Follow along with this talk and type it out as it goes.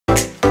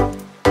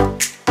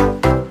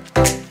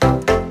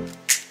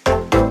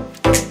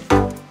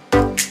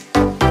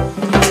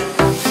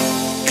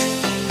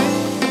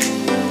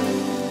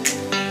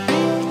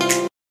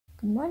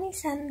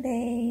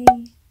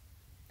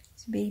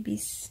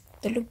babies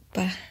tulog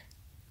pa.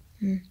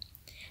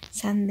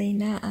 Sunday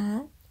na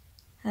at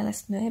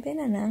alas 9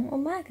 na ng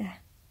umaga.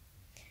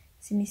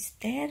 Si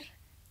Mister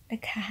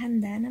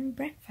naghahanda ng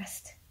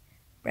breakfast.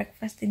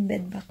 Breakfast in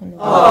bed ba kuno?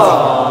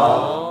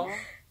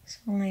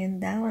 So ngayon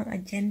daw ang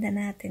agenda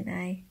natin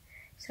ay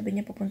sabi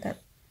niya pupunta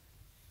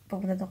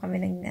daw kami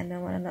ng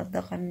manonood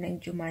daw kami ng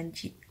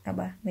Jumanji.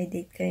 Aba, may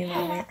date kami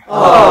mamaya.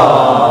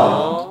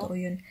 Totoo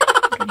yun.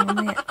 Pero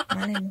mamaya,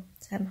 malay mo,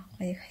 sama ko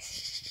kayo.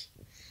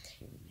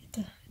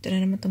 Ito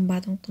na naman tong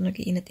batong to,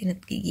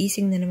 nag-iinat-inat,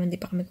 gigising na naman,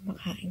 di pa kami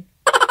kumakain.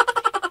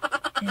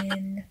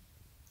 And,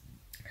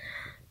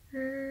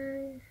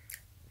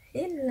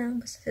 yun lang,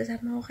 basta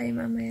sasama ko kayo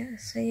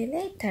mamaya. See you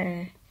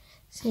later.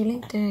 See you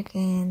later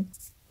again.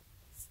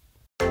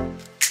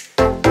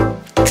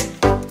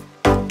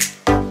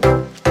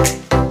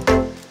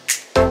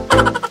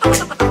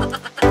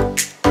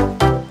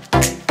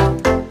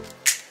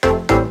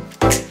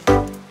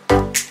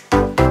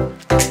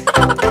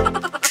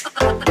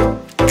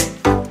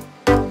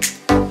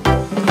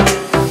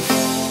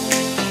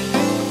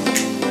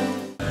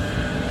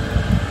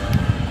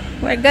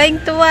 We're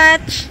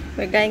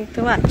going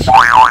to watch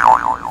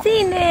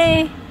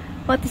Sine.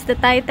 What is the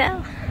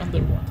title?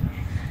 Underwater.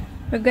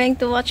 We're going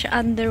to watch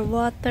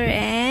Underwater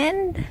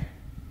and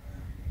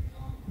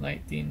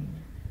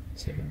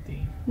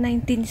 1917.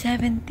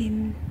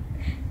 1917.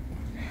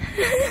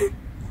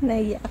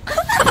 Naiyak.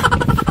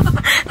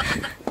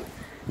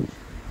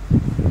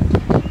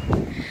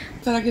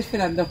 Saan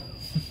esperando?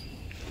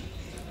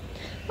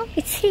 Oh,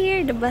 it's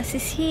here. The bus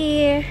is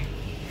here.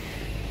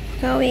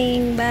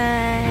 Going.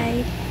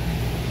 Bye.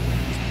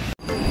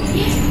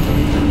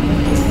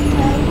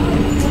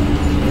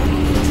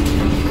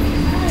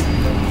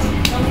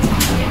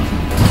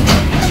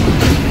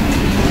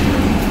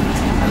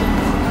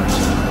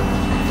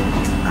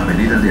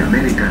 Avenida de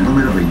América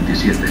número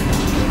 27.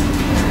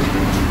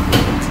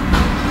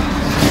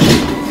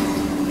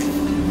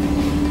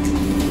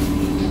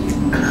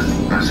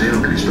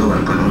 Paseo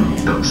Cristóbal Colón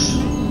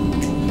 2.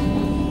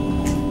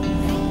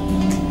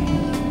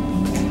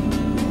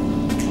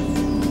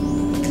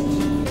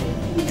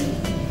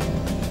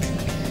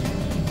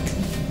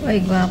 Ay,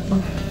 guwapo.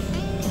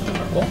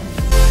 Ako?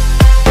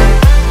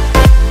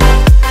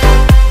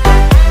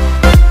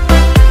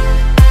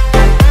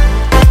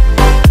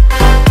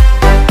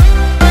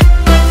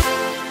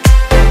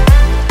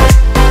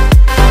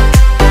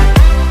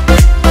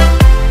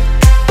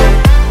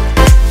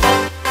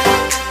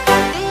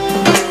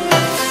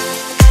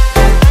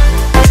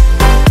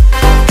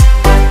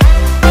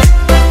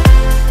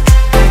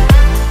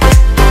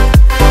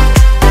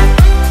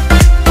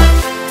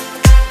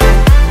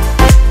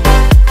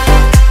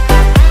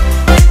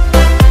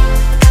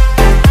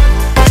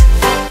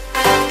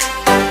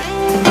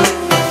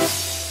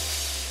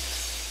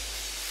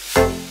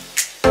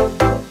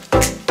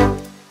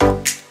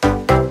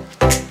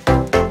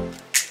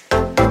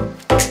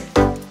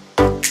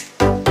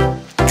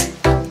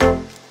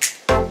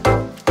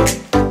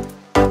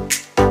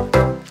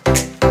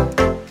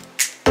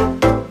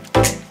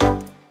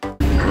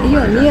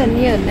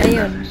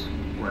 Ayun.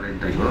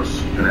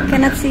 42.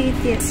 Cannot see it,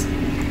 yes.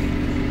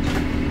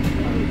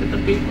 Look at the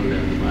people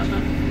there, the bata.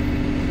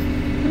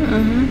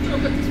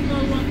 Look at the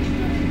small one.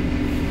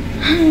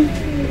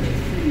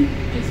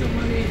 It's a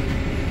money.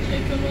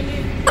 It's a money.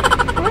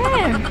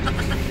 Where?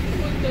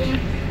 One there.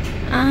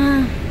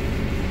 Ah.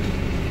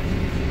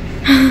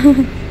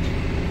 Okay.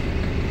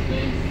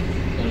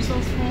 They're so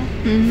small.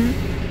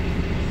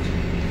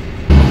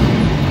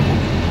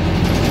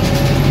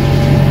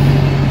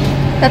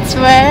 That's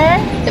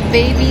where the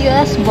baby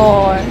was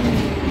born.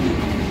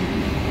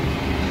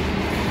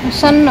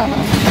 Saan na?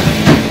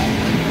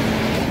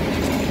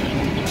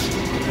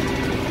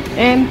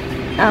 And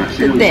up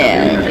to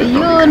there.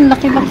 Yun,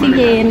 laki-laki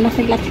yan.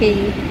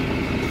 Laki-laki.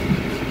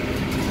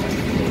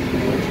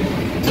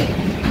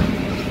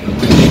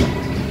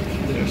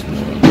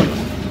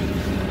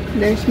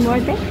 There's more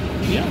there?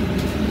 Yeah.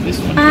 This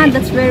one. Ah,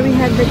 that's where we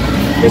had the...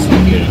 This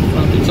one here in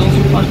front. It's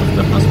also part of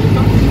the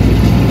hospital.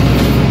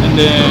 And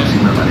the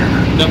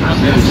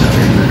one is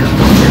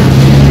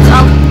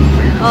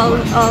all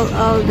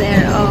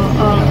there.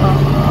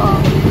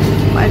 All.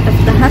 Part of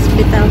the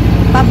hospital.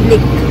 Public.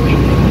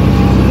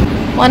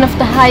 One of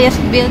the highest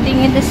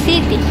building in the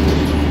city.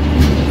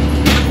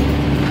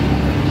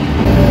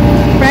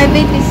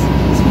 Private is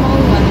small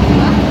one.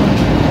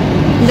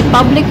 The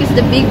public is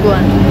the big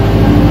one.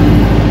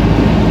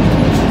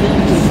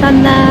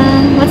 Sana,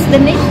 what's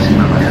the name?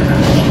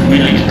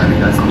 Yun.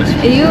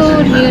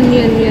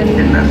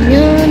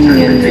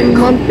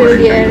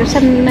 Montpellier.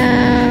 Sana.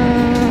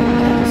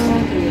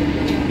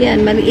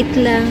 Yan, maliit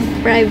lang.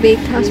 Private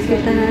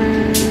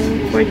hospital.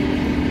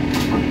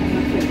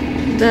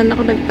 Doon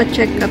ako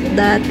nagpa-check up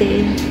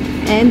dati.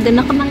 And doon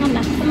ako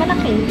nanganak sa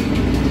malaki.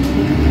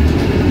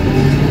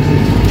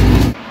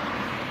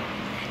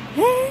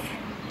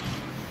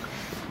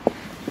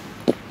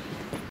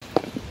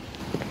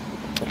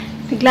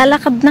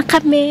 Naglalakad na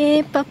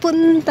kami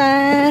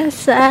papunta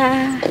sa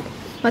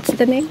what's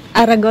the name?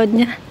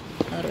 Aragonia.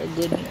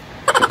 Aragonia.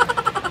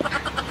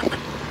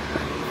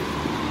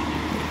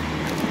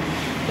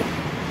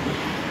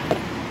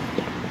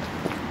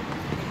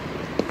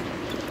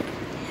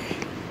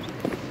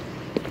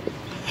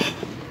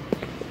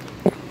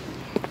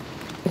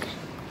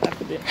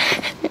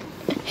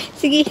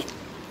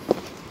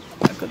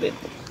 din.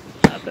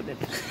 Ako din.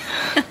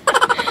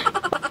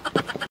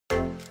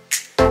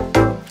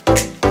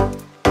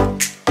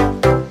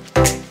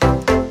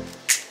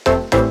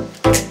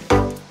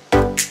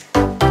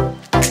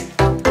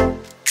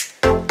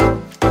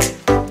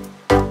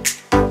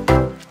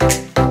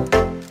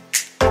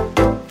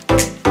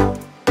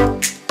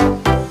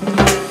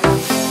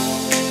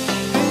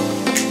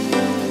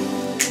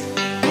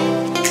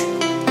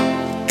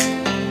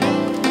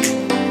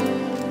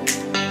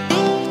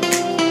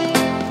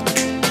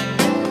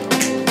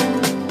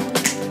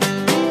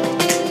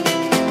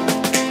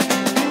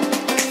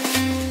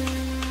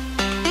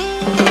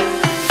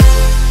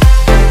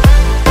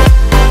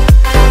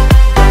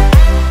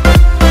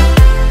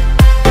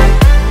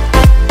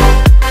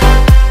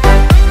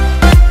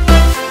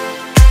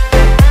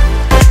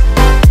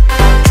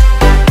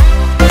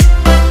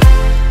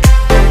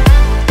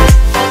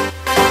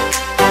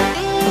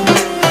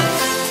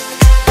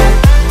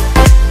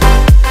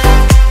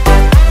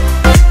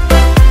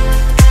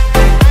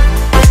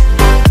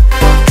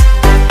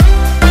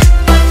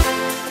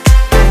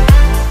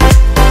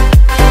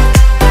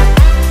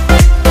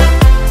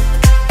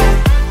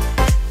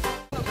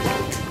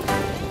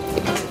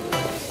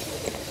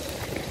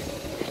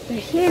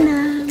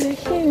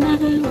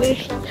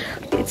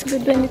 It's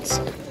good when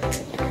it's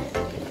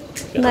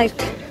night.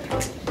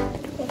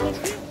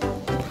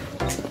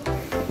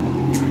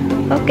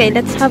 Okay,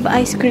 let's have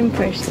ice cream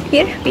first.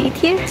 Here, we eat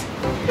here.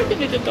 You can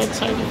eat it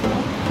outside if you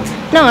want.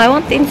 No, I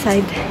want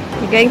inside.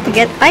 We're going to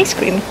get ice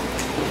cream.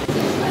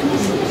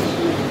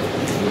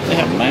 They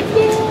have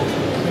mango.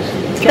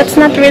 That's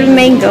not real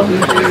mango.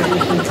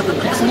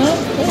 It's not?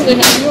 Oh, they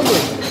have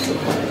yogurt.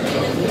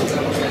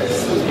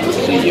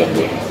 See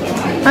yogurt.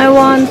 I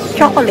want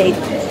chocolate.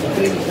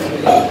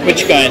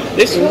 Which kind?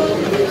 This one?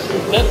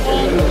 That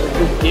one?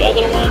 The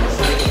other one?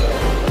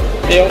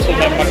 They also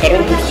have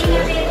macarons.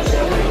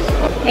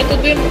 Ito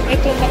din.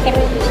 Ito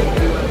macarons.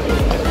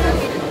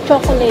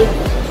 Chocolate.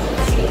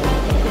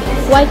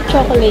 White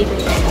chocolate.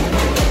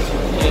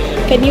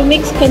 Can you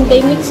mix? Can they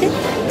mix it?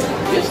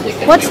 Yes, they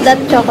can. What's that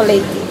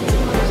chocolate?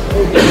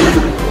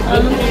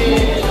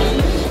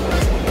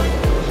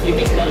 You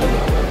get that?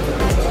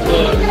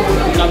 The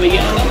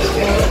Naviganas?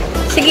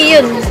 Sige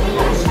yun.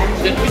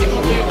 Then which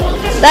one do you want?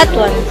 That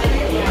one.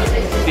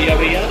 The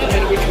Avellana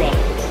and which one?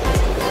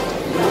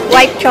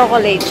 White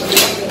chocolate.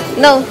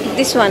 No,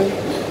 this one.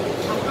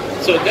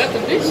 So that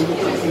and this?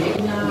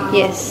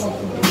 Yes.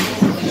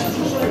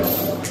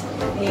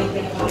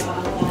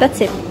 That's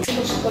it.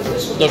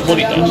 Los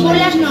bonitas.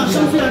 Bolas no,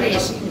 son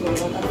flores.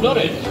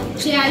 Flores. O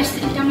sea, es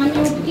el tamaño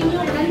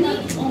pequeño,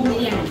 grande o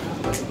mediano.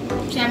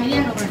 O sea,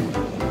 mediano o grande.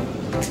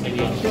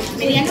 Mediano.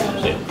 ¿Mediano?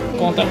 Sí.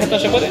 ¿Con tarjeta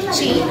se puede?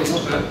 Sí.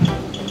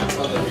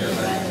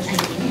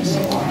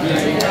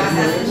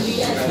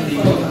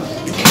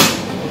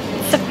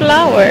 It's a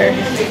flower.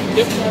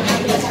 Yep.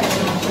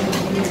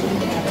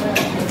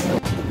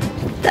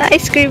 The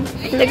ice cream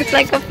looks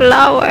like a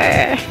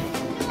flower.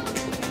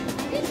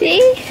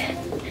 See?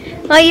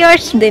 Oh,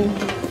 yours din.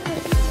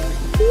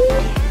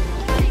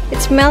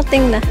 It's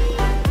melting na.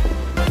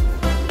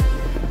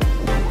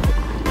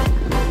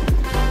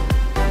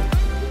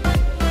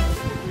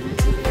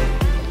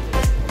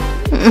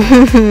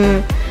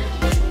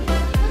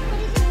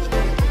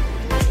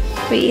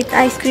 We eat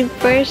ice cream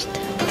first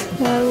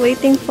while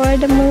waiting for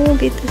the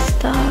movie to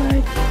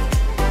start.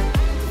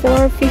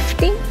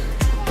 4:15.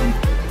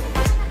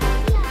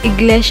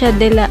 Iglesia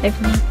de la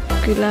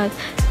Inmaculada.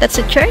 That's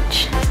a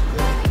church?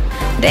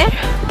 There?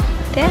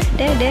 There.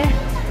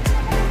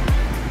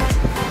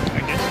 I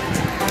guess.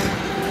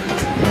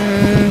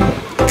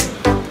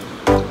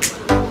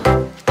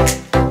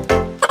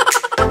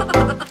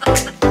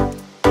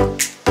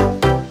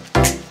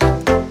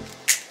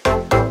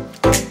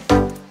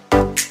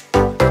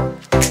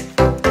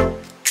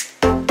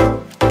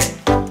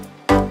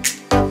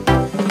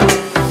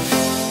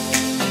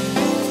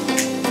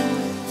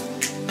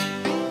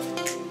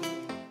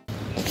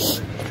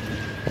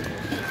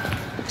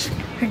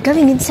 We're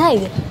going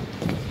inside.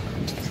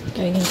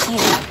 Going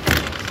inside.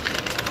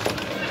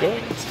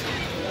 Good.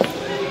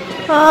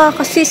 Ah,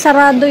 kasi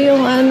sarado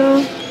yung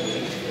ano.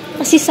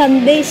 Kasi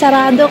Sunday,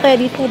 sarado. Kaya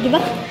dito, di ba?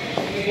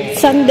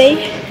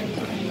 Sunday.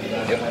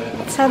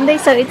 Sunday,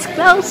 so it's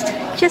closed.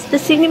 Just the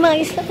cinema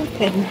is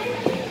open.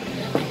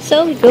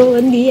 So we go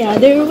on the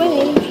other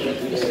way.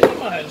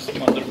 I have some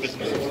other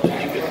business.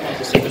 You get on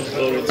the second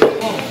floor.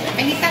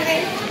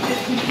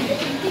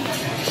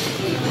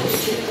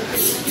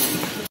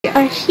 We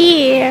are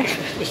here.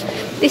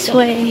 This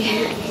way.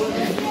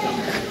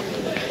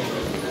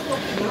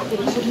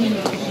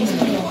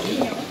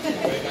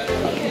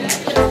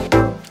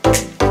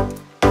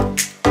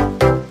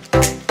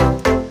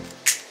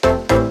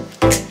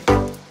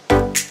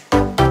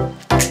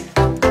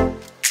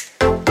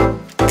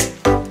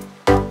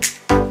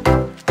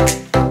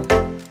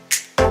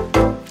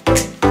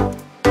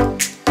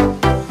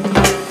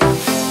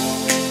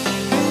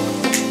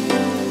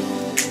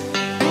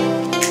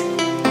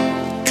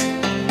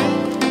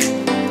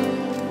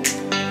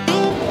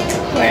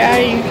 Where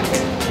are you?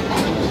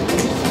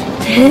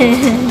 See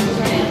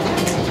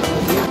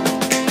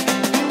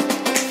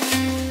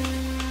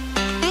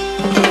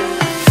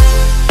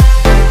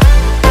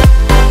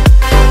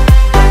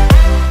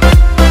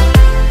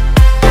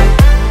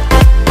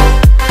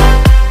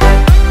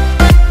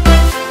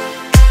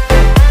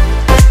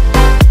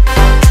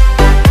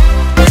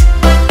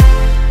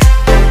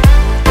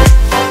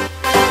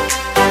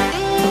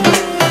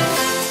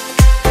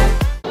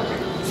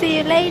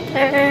you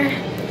later.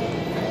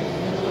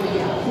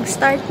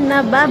 Start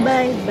na.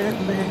 Bye-bye.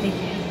 Bye-bye.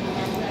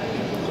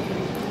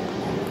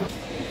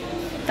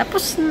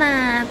 Tapos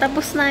na.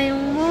 Tapos na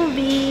yung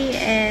movie.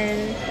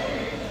 And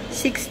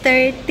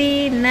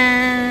 6:30 na.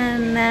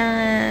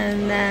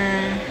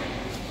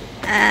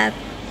 At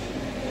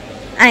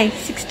ay,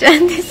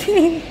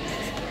 6:26.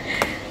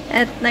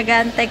 At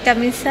nag-aantay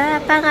kami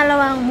sa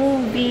pangalawang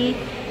movie.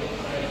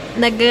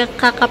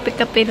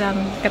 Nagkakape-kape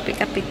lang.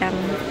 Kape-kape lang.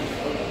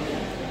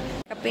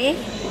 Kape?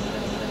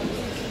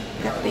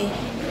 Kape.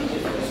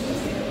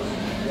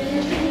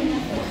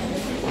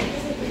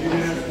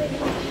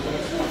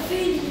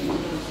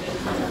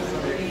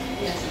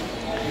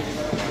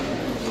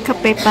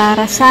 Kape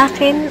para sa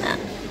akin.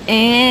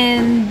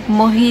 And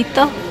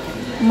mojito.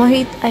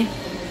 Mojito. Ay.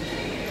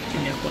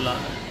 Piña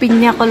colada.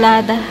 Piña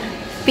colada.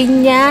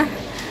 Piña,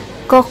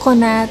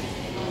 coconut,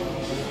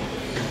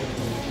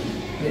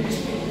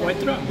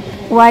 White rum.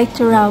 white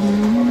rum.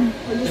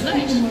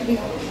 Nice.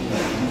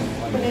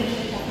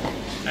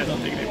 I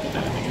don't think they put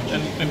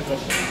anything in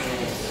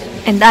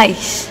coconut. And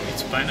ice.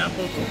 It's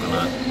pineapple,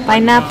 coconut.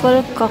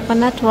 Pineapple,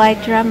 coconut,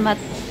 white rum, at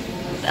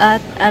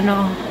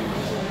ano,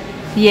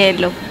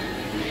 yellow.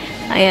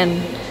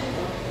 Ayan.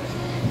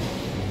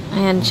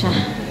 Ayan siya.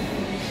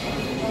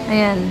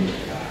 Ayan.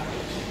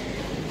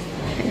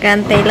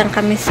 Nagantay lang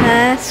kami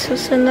sa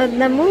susunod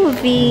na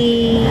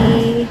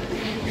movie.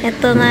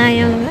 Ito na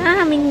yung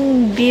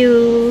aming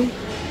view.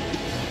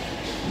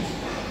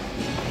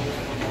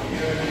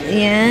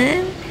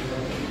 Ayan.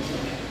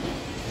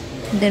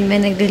 Then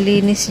may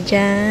naglilinis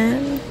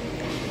dyan.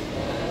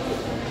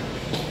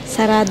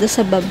 Sarado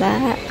sa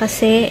baba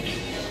kasi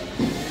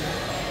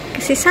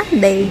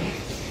Sunday.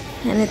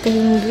 Yan, ito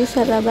yung view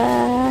sa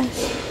labas.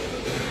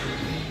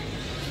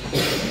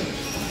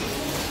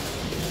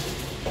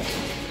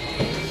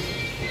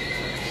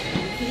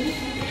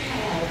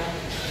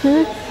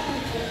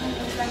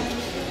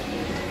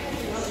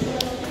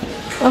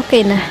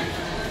 Okay na.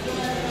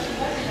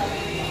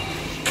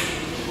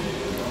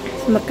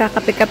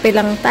 Magkakape-kape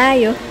lang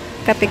tayo.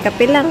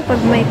 Kape-kape lang pag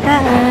may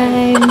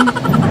time.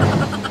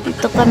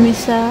 Dito kami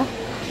sa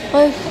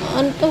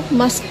ano to?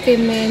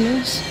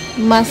 Maskemenos.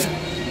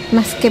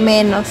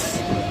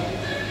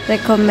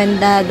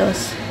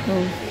 Recomendados.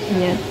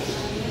 Yan.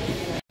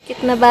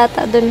 Kit na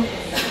bata dun.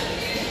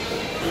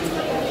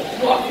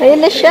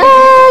 Ayun na siya!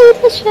 Ayun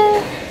na siya!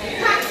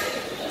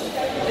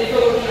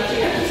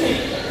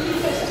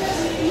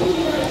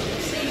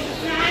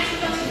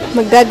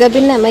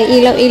 Maggagabi na. May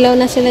ilaw-ilaw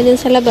na sila dyan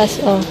sa labas.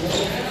 Oh.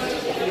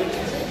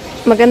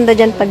 Maganda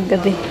dyan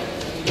paggabi.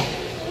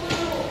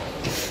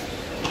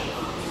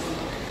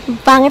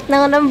 Pangit na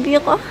nga ng view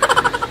ko. But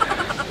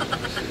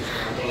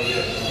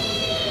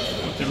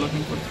you're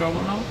looking for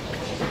trouble now?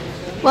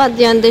 What?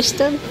 You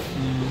understood?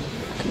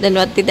 Then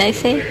what did I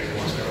say?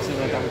 So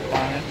that I'm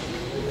pangit.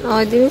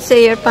 Oh, I didn't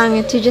say you're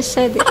pangit. You just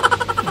said it.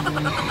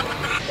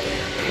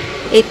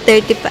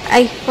 8:30 pa.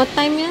 Ay, what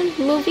time yan?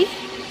 Movie?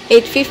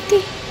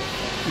 8:50?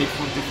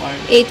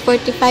 8:45.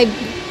 8:45.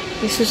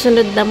 Yung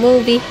susunod na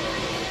movie.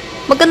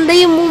 Maganda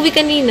yung movie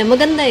kanina.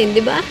 Maganda yun,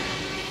 di ba?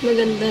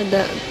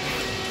 Maganda.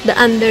 The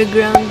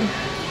Underground.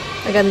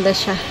 Maganda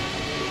siya.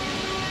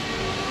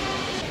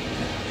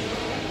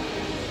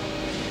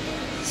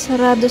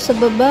 Sarado sa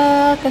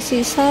baba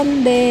kasi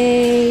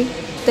Sunday.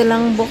 Ito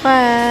lang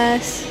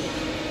bukas.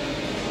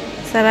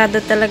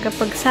 Sarado talaga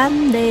pag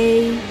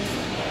Sunday.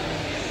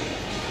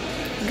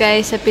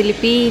 Guys, sa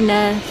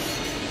Pilipinas.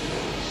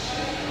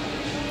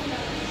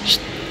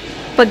 Shh.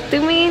 Pag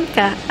tumingin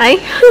ka, ay,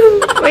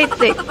 wait.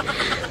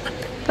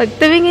 Pag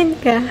tumingin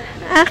ka,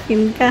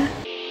 akin ka.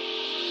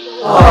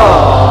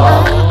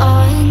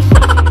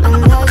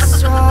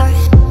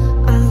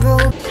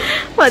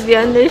 What,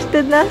 you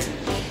understood na?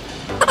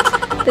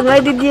 Then why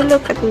did you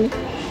look at me?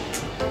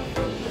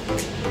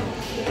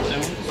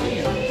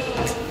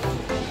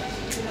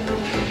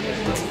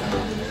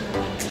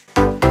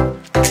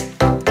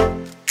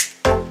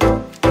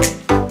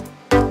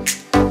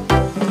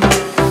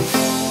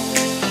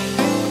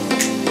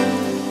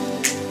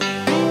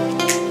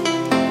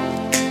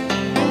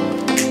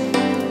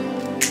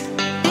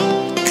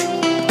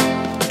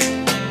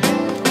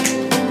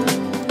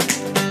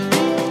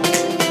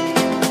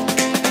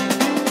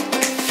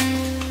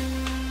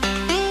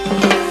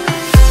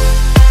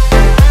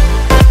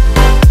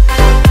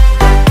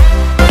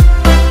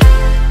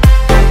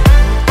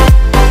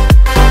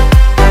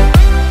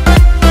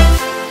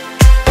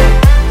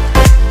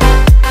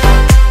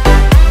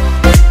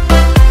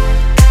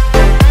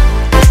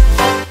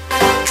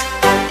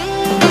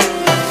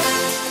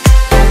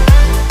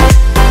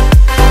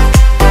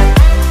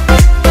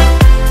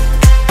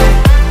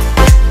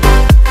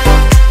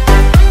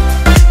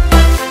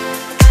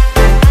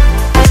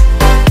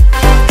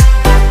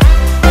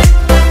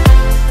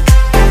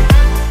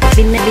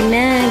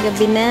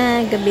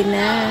 gabi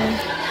na.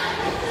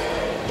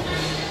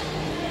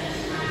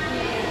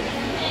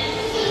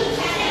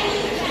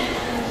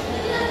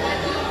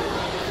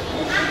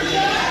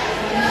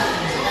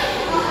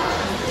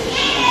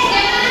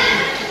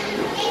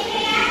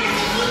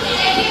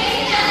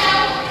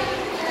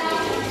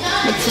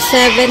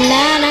 Magsa-7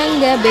 na ng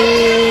gabi.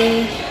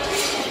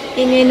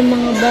 Ingay ng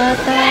mga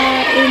bata.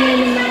 Ingay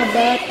ng mga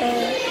bata.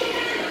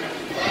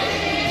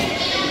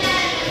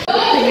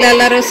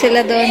 Naglalaro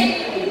sila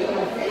doon.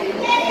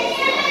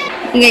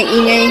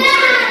 Ingay-ingay.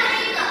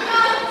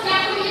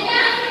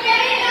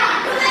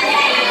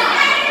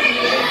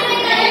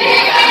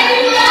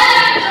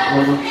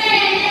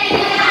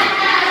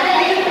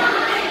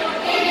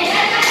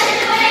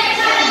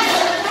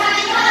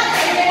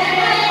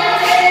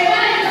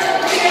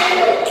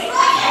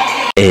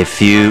 A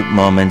few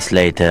moments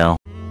later.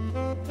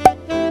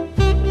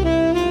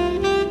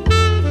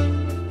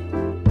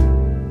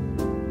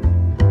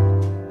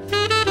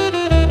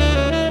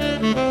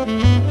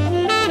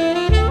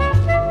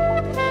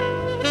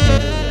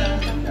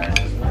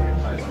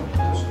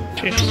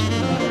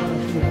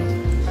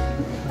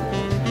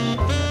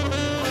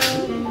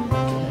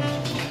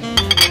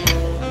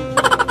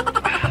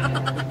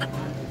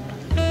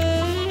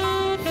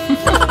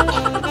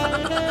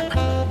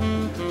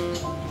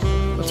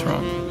 What's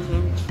wrong?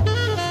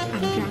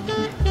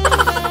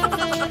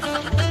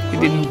 You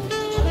didn't.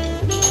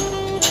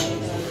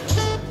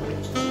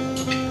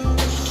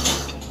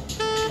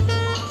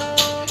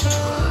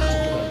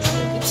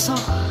 It's so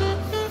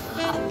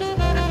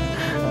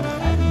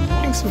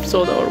Drink some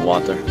soda or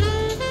water.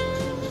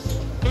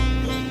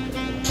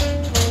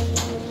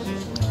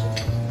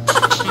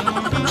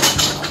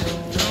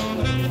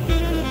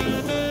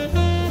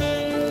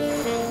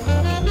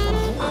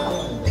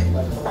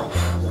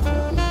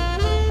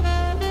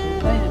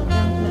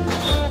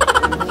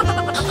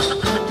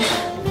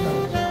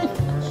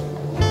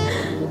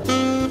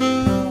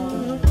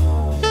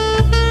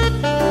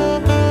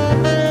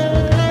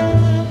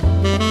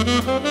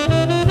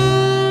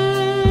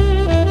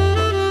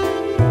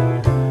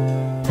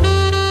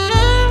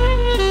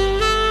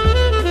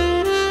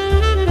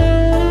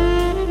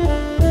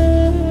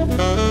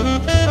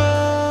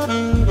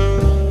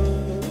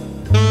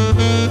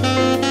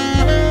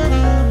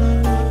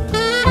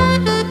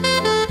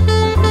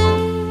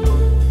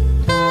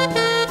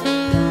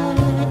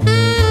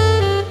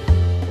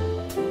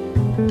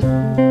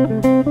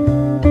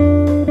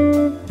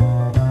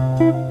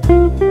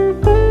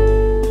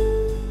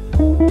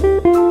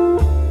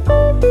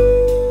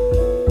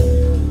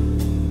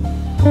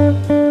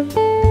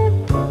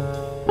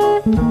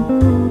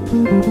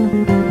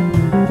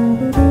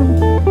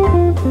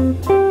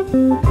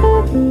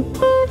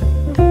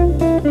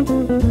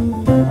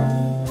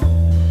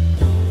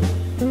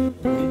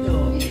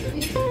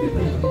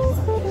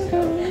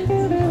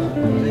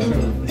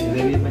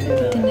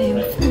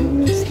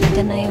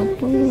 Ito na yung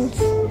foods.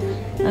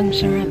 Ang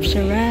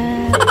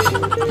sarap-sarap.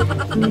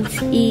 Let's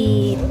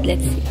eat.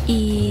 Let's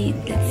eat.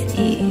 Let's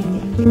eat.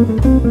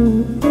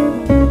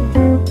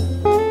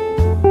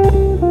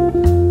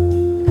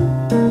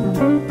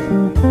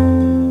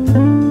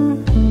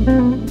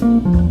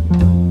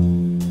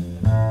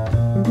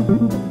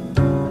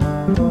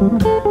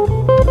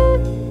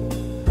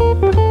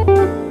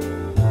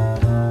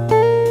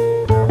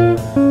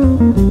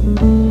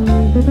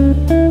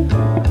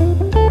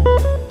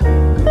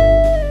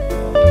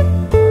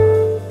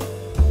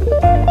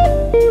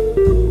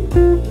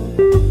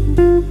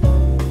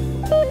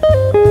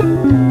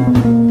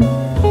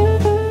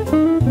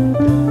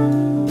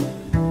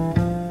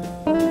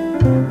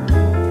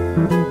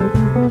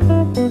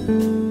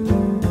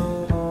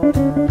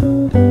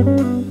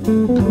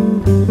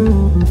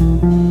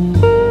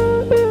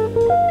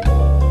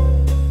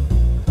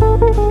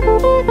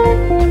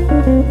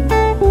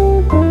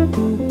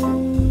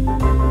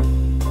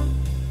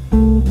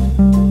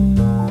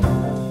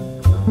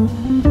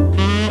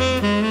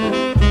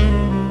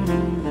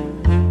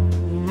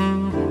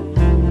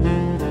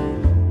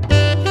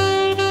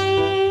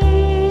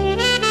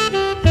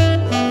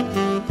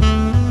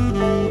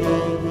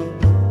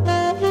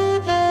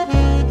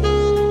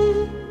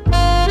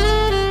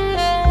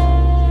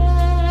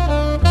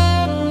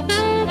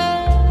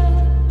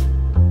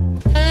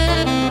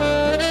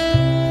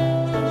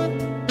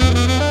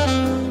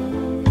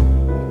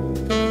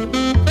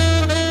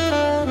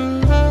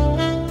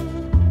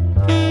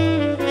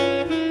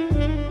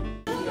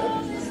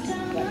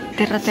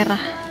 Tira-tira.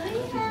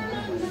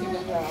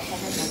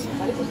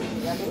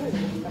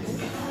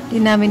 Di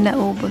namin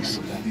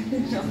naubos.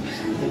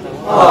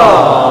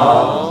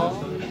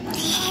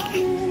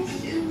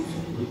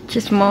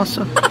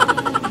 Chismoso.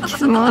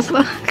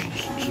 Chismoso.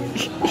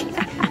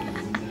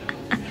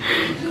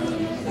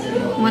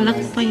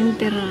 Malaki pa yung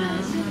tira.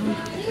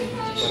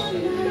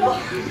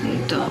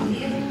 Ito.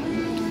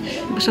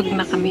 Busog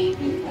na kami.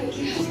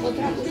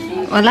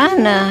 Wala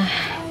na.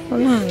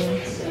 Wala na.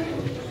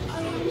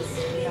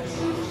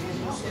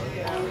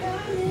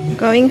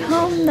 Going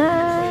home na.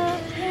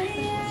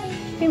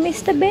 We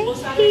miss the baby.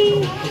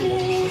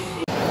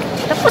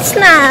 Tapos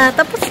na.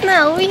 Tapos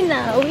na. Uwi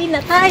na. Uwi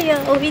na tayo.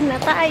 Uwi na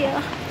tayo.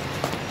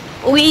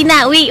 Uwi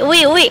na. Uwi.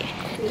 Uwi. Uwi.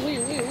 Uy,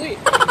 uy, uy.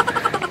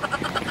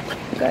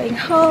 Going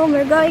home.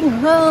 We're going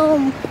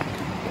home.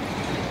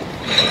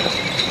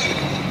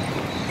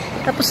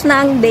 Tapos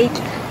na ang date.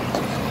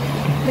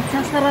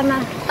 Nagsasara na.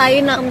 Tayo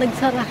na ang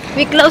nagsara.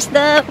 We close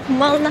the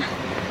mall na.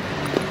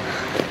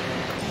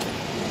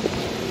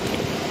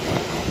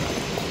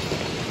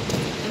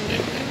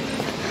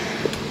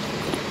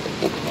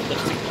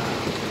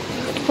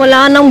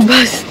 Wala nang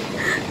bus.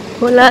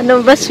 Wala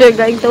nang bus. We're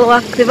going to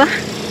walk, diba?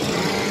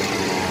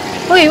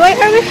 Uy, why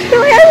are we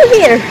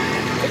here?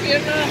 Here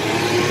na.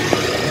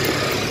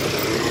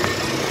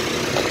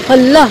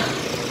 Hala.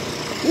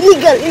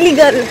 Illegal,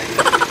 illegal.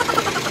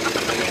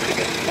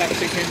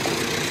 Taxi here.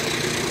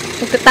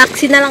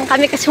 Magta-taxi na lang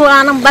kami kasi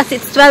wala nang bus.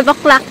 It's 12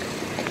 o'clock.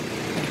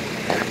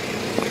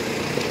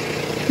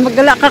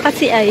 Magala ka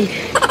kasi ay.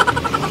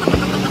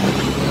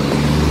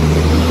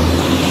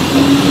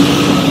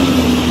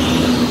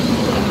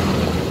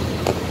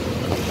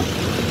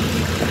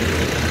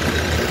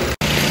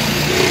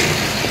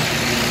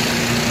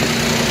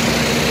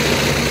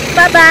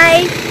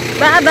 Bye-bye!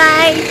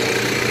 Bye-bye!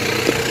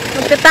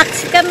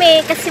 Magta-taxi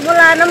kami kasi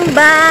wala nang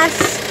bus.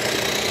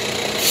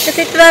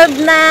 Kasi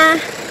 12 na.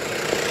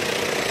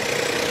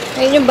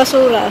 Ayun yung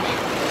basura.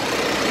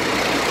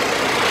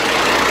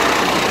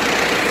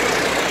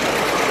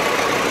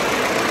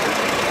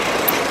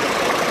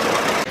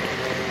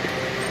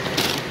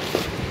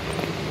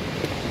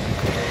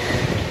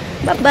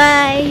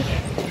 Bye-bye!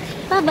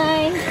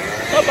 Bye-bye!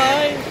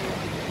 Bye-bye.